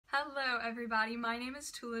Hello everybody, my name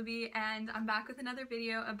is Tulabi and I'm back with another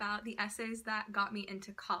video about the essays that got me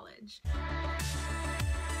into college.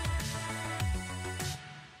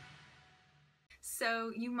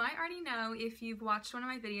 So you might already know, if you've watched one of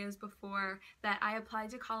my videos before, that I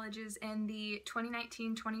applied to colleges in the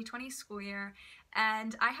 2019-2020 school year,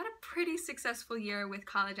 and I had a pretty successful year with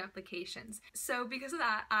college applications. So because of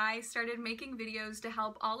that, I started making videos to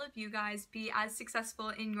help all of you guys be as successful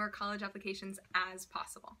in your college applications as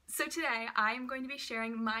possible. So today I am going to be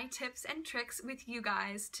sharing my tips and tricks with you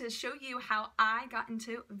guys to show you how I got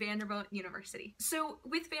into Vanderbilt University. So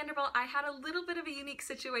with Vanderbilt, I had a little bit of a unique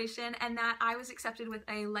situation, and that I was accepted with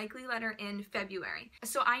a likely letter in February.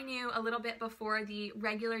 So I knew a little bit before the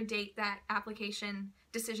regular date that application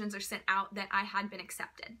decisions are sent out that I had been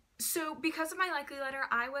accepted. So because of my likely letter,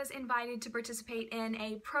 I was invited to participate in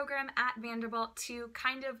a program at Vanderbilt to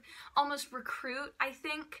kind of almost recruit, I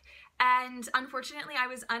think, and unfortunately I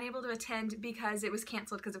was unable to attend because it was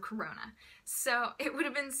canceled because of Corona. So it would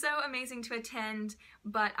have been so amazing to attend,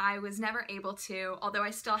 but I was never able to, although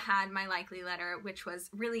I still had my likely letter, which was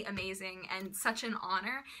really amazing and such an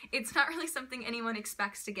honor. It's not really something anyone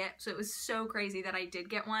expects to get, so it was so crazy that I did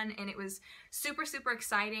get one, and it was super, super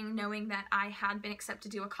exciting knowing that I had been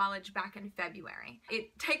accepted to a college back in February.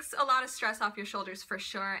 It takes a lot of stress off your shoulders for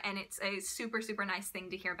sure, and it's a super, super nice thing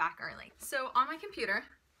to hear back early. So on my computer,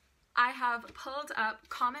 I have pulled up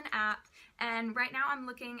Common App, and right now I'm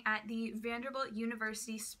looking at the Vanderbilt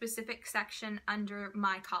University specific section under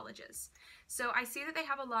My Colleges. So I see that they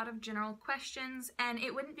have a lot of general questions, and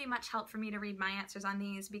it wouldn't be much help for me to read my answers on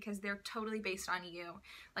these because they're totally based on you.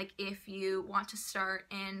 Like if you want to start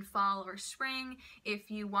in fall or spring,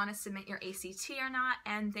 if you want to submit your ACT or not,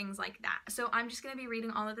 and things like that. So I'm just going to be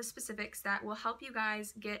reading all of the specifics that will help you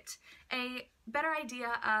guys get a better idea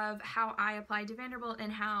of how I applied to Vanderbilt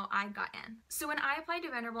and how I got in. So when I applied to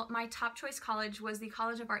Vanderbilt, my top choice college was the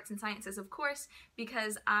College of Arts and Sciences, of course,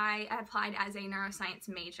 because I applied as a neuroscience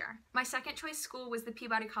major. My second choice school was the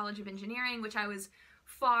Peabody College of Engineering, which I was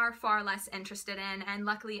far, far less interested in, and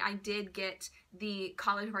luckily I did get the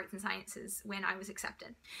College of Arts and Sciences when I was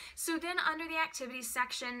accepted. So then under the activities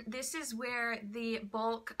section, this is where the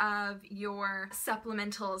bulk of your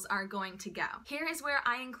supplementals are going to go. Here is where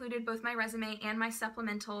I included both my resume and my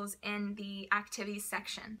supplementals in the activities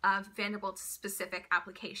section of Vanderbilt's specific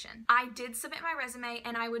application. I did submit my resume,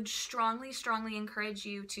 and I would strongly, strongly encourage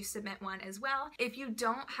you to submit one as well. If you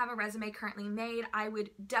don't have a resume currently made, I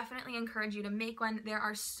would definitely encourage you to make one. There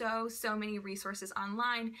are so many resources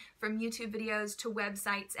online, from YouTube videos to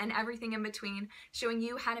websites and everything in between, showing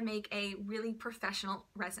you how to make a really professional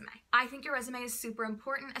resume. I think your resume is super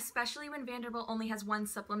important, especially when Vanderbilt only has one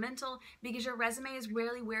supplemental, because your resume is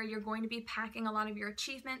really where you're going to be packing a lot of your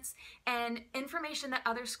achievements and information that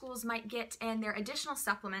other schools might get in their additional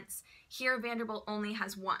supplements. Here, Vanderbilt only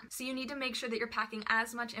has one. So you need to make sure that you're packing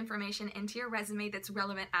as much information into your resume that's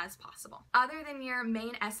relevant as possible. Other than your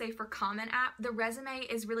main essay for Common App, the resume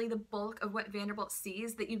is really the bulk of what Vanderbilt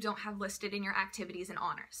sees that you don't have listed in your activities and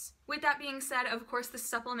honors. With that being said, of course, the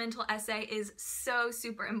supplemental essay is so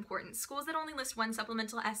super important. Schools that only list one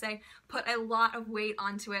supplemental essay put a lot of weight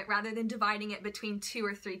onto it rather than dividing it between 2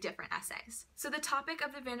 or 3 different essays. So the topic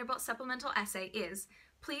of the Vanderbilt supplemental essay is: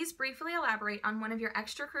 please briefly elaborate on one of your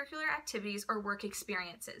extracurricular activities or work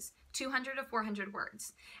experiences. 200 to 400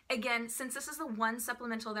 words. Again, since this is the one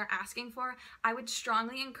supplemental they're asking for, I would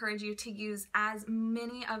strongly encourage you to use as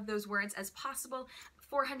many of those words as possible.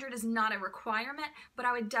 400 is not a requirement, but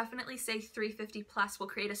I would definitely say 350 plus will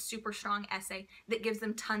create a super strong essay that gives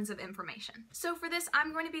them tons of information. So for this,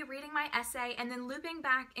 I'm going to be reading my essay and then looping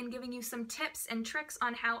back and giving you some tips and tricks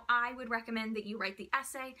on how I would recommend that you write the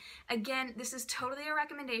essay. Again, this is totally a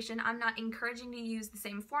recommendation. I'm not encouraging you to use the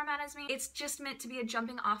same format as me. It's just meant to be a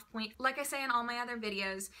jumping off point. Like I say in all my other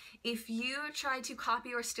videos, if you try to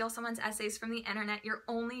copy or steal someone's essays from the internet, you're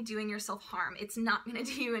only doing yourself harm. It's not going to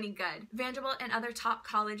do you any good. Vanderbilt and other top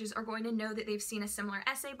colleges are going to know that they've seen a similar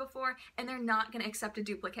essay before, and they're not going to accept a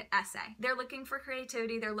duplicate essay. They're looking for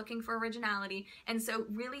creativity, they're looking for originality, and so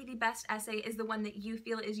really the best essay is the one that you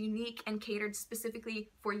feel is unique and catered specifically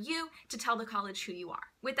for you to tell the college who you are.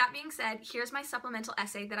 With that being said, here's my supplemental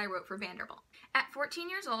essay that I wrote for Vanderbilt. At 14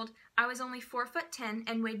 years old, I was only 4'10"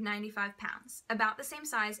 and weighed 95 pounds, about the same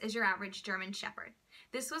size as your average German Shepherd.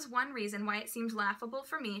 This was one reason why it seemed laughable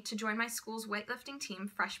for me to join my school's weightlifting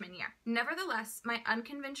team freshman year. Nevertheless, my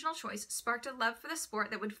unconventional choice sparked a love for the sport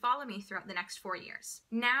that would follow me throughout the next 4 years.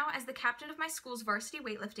 Now, as the captain of my school's varsity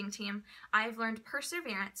weightlifting team, I have learned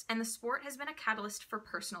perseverance, and the sport has been a catalyst for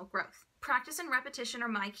personal growth. Practice and repetition are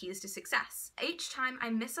my keys to success. Each time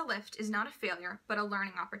I miss a lift is not a failure, but a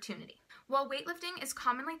learning opportunity. While weightlifting is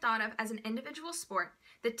commonly thought of as an individual sport,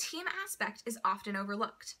 the team aspect is often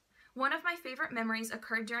overlooked. One of my favorite memories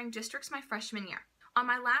occurred during districts my freshman year. On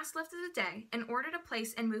my last lift of the day, in order to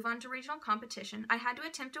place and move on to regional competition, I had to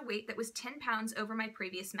attempt a weight that was 10 pounds over my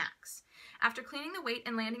previous max. After cleaning the weight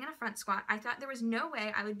and landing in a front squat, I thought there was no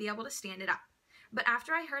way I would be able to stand it up. But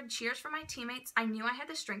after I heard cheers from my teammates, I knew I had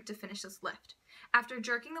the strength to finish this lift. After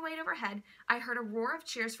jerking the weight overhead, I heard a roar of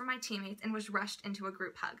cheers from my teammates and was rushed into a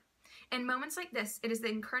group hug. In moments like this, it is the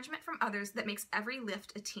encouragement from others that makes every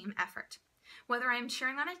lift a team effort. Whether I am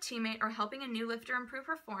cheering on a teammate or helping a new lifter improve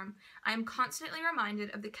her form, I am constantly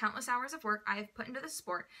reminded of the countless hours of work I have put into the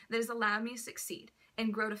sport that has allowed me to succeed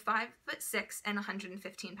and grow to 5'6" and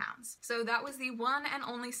 115 pounds. So that was the one and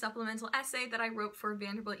only supplemental essay that I wrote for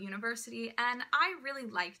Vanderbilt University, and I really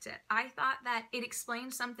liked it. I thought that it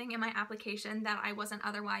explained something in my application that I wasn't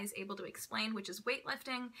otherwise able to explain, which is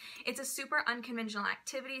weightlifting. It's a super unconventional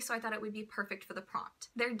activity, so I thought it would be perfect for the prompt.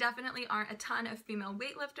 There definitely aren't a ton of female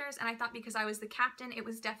weightlifters, and I thought because I was the captain, it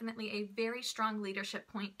was definitely a very strong leadership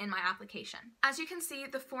point in my application. As you can see,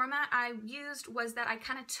 the format I used was that I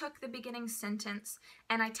kind of took the beginning sentence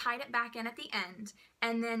and I tied it back in at the end,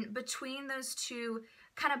 and then between those two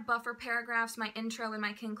kind of buffer paragraphs, my intro and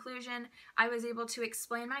my conclusion, I was able to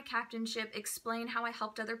explain my captainship, explain how I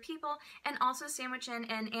helped other people, and also sandwich in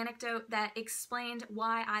an anecdote that explained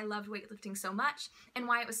why I loved weightlifting so much and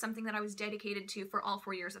why it was something that I was dedicated to for all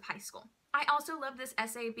 4 years of high school. I also love this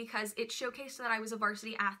essay because it showcased that I was a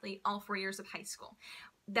varsity athlete all 4 years of high school.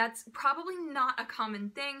 That's probably not a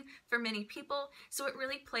common thing for many people, so it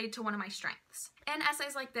really played to one of my strengths. In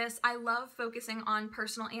essays like this, I love focusing on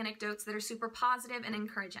personal anecdotes that are super positive and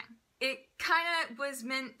encouraging. It kind of was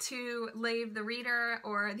meant to leave the reader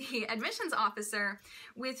or the admissions officer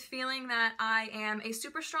with feeling that I am a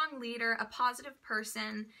super strong leader, a positive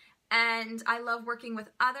person, and I love working with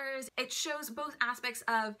others. It shows both aspects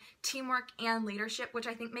of teamwork and leadership, which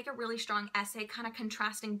I think make a really strong essay, kind of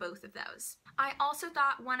contrasting both of those. I also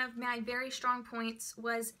thought one of my very strong points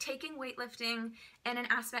was taking weightlifting in an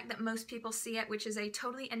aspect that most people see it, which is a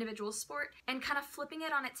totally individual sport, and kind of flipping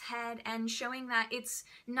it on its head and showing that it's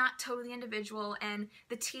not totally individual, and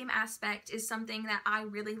the team aspect is something that I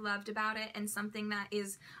really loved about it and something that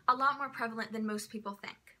is a lot more prevalent than most people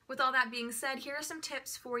think. With all that being said, here are some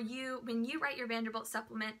tips for you when you write your Vanderbilt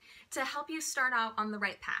supplement to help you start out on the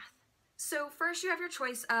right path. So first, you have your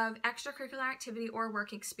choice of extracurricular activity or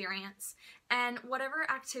work experience, and whatever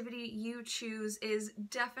activity you choose is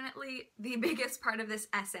definitely the biggest part of this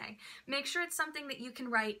essay. Make sure it's something that you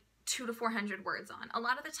can write 200 to 400 words on. A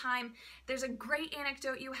lot of the time, there's a great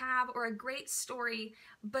anecdote you have or a great story,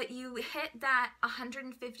 but you hit that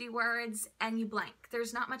 150 words and you blank.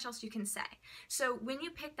 There's not much else you can say. So when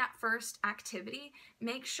you pick that first activity,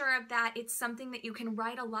 make sure that it's something that you can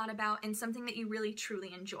write a lot about and something that you really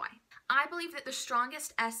truly enjoy. I believe that the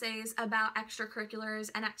strongest essays about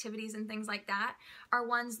extracurriculars and activities and things like that are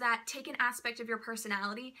ones that take an aspect of your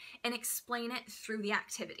personality and explain it through the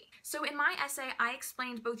activity. So in my essay, I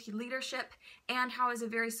explained both leadership and how I was a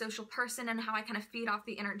very social person and how I kind of feed off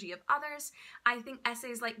the energy of others. I think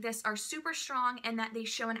essays like this are super strong and that they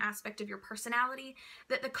show an aspect of your personality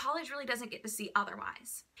that the college really doesn't get to see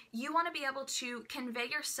otherwise. You want to be able to convey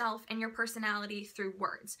yourself and your personality through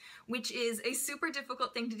words, which is a super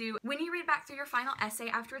difficult thing to do. When you read back through your final essay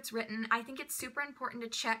after it's written, I think it's super important to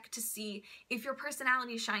check to see if your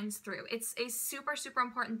personality shines through. It's a super, super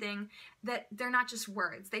important thing that they're not just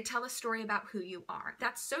words. They tell a story about who you are.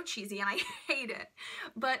 That's so cheesy and I hate it,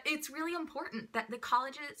 but it's really important that the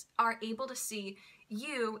colleges are able to see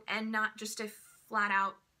you and not just a flat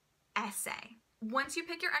out essay. Once you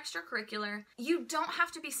pick your extracurricular, you don't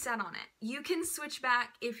have to be set on it. You can switch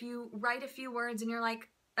back if you write a few words and you're like,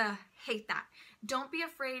 hate that. Don't be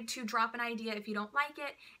afraid to drop an idea if you don't like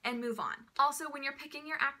it and move on. Also, when you're picking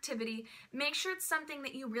your activity, make sure it's something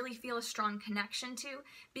that you really feel a strong connection to,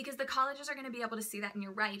 because the colleges are going to be able to see that in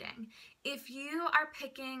your writing. If you are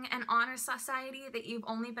picking an honor society that you've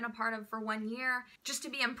only been a part of for 1 year, just to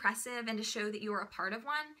be impressive and to show that you were a part of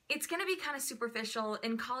one, it's going to be kind of superficial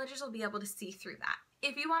and colleges will be able to see through that.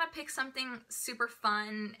 If you want to pick something super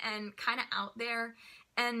fun and kind of out there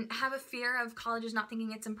and have a fear of colleges not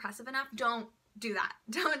thinking it's impressive enough, don't do that.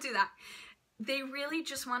 Don't do that. They really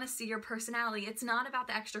just want to see your personality. It's not about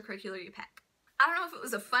the extracurricular you pick. I don't know if it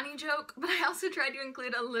was a funny joke, but I also tried to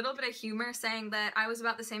include a little bit of humor, saying that I was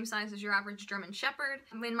about the same size as your average German Shepherd.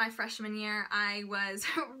 In my freshman year, I was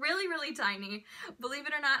really, really tiny. Believe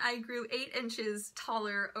it or not, I grew 8 inches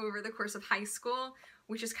taller over the course of high school,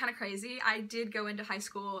 which is kind of crazy. I did go into high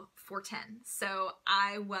school 4'10", so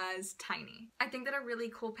I was tiny. I think that a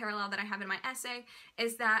really cool parallel that I have in my essay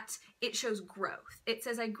is that it shows growth. It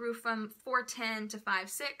says I grew from 4'10" to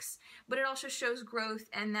 5'6", but it also shows growth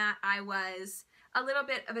in that I was a little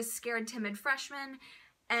bit of a scared, timid freshman,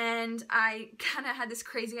 and I kind of had this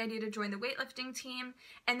crazy idea to join the weightlifting team,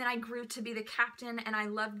 and then I grew to be the captain, and I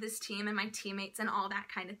loved this team and my teammates and all that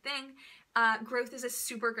kind of thing. Growth is a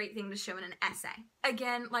super great thing to show in an essay.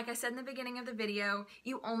 Again, like I said in the beginning of the video,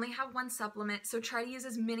 you only have one supplement, so try to use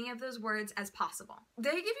as many of those words as possible.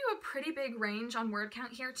 They give you a pretty big range on word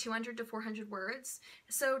count here, 200 to 400 words.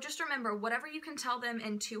 So just remember, whatever you can tell them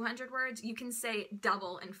in 200 words, you can say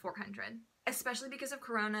double in 400. Especially because of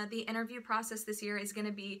Corona, the interview process this year is going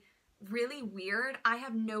to be really weird. I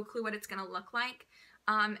have no clue what it's going to look like.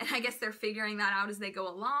 And I guess they're figuring that out as they go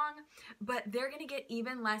along, but they're going to get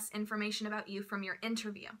even less information about you from your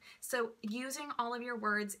interview. So using all of your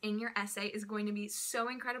words in your essay is going to be so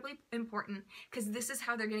incredibly important because this is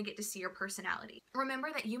how they're going to get to see your personality. Remember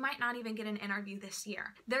that you might not even get an interview this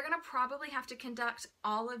year. They're going to probably have to conduct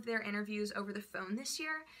all of their interviews over the phone this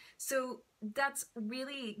year, so that's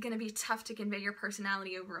really going to be tough to convey your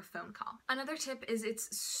personality over a phone call. Another tip is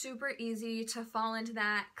it's super easy to fall into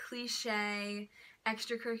that cliche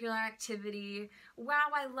extracurricular activity, wow,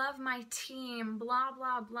 I love my team, blah,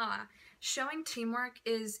 blah, blah. Showing teamwork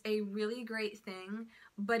is a really great thing,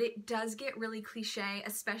 but it does get really cliche,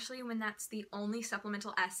 especially when that's the only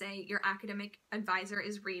supplemental essay your academic advisor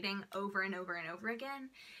is reading over and over and over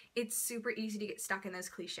again. It's super easy to get stuck in those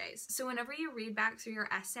cliches. So whenever you read back through your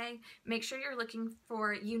essay, make sure you're looking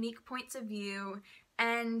for unique points of view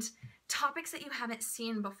and topics that you haven't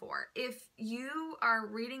seen before. If you are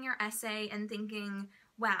reading your essay and thinking,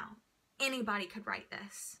 wow, anybody could write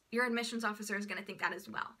this, your admissions officer is going to think that as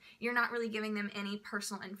well. You're not really giving them any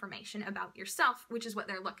personal information about yourself, which is what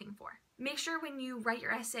they're looking for. Make sure when you write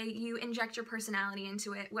your essay, you inject your personality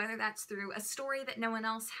into it, whether that's through a story that no one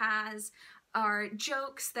else has, or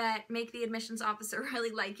jokes that make the admissions officer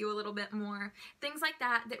really like you a little bit more. Things like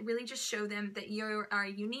that that really just show them that you are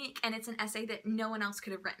unique and it's an essay that no one else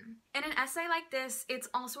could have written. In an essay like this, it's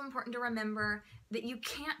also important to remember that you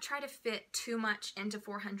can't try to fit too much into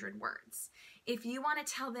 400 words. If you want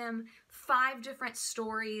to tell them 5 different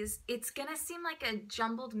stories, it's gonna seem like a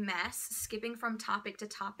jumbled mess, skipping from topic to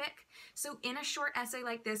topic. So in a short essay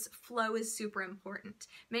like this, flow is super important.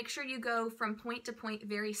 Make sure you go from point to point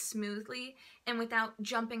very smoothly and without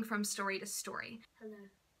jumping from story to story. Hello.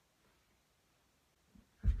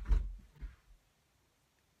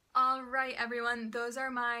 Alright everyone, those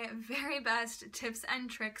are my very best tips and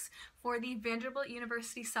tricks for the Vanderbilt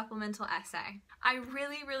University supplemental essay. I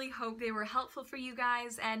really hope they were helpful for you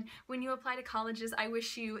guys, and when you apply to colleges, I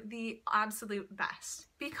wish you the absolute best.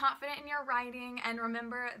 Be confident in your writing and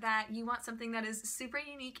remember that you want something that is super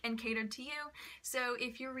unique and catered to you. So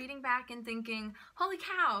if you're reading back and thinking, holy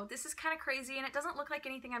cow, this is kind of crazy and it doesn't look like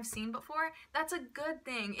anything I've seen before, that's a good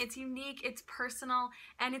thing. It's unique, it's personal,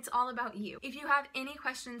 and it's all about you. If you have any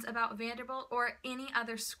questions about Vanderbilt or any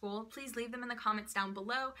other school, please leave them in the comments down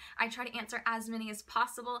below. I try to answer as many as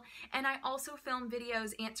possible, and I also film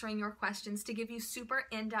videos answering your questions to give you super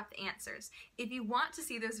in-depth answers. If you want to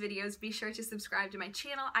see those videos, be sure to subscribe to my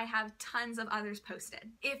channel. I have tons of others posted.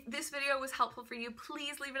 If this video was helpful for you,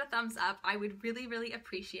 please leave it a thumbs up. I would really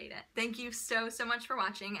appreciate it. Thank you so much for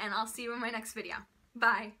watching, and I'll see you in my next video.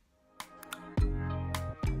 Bye!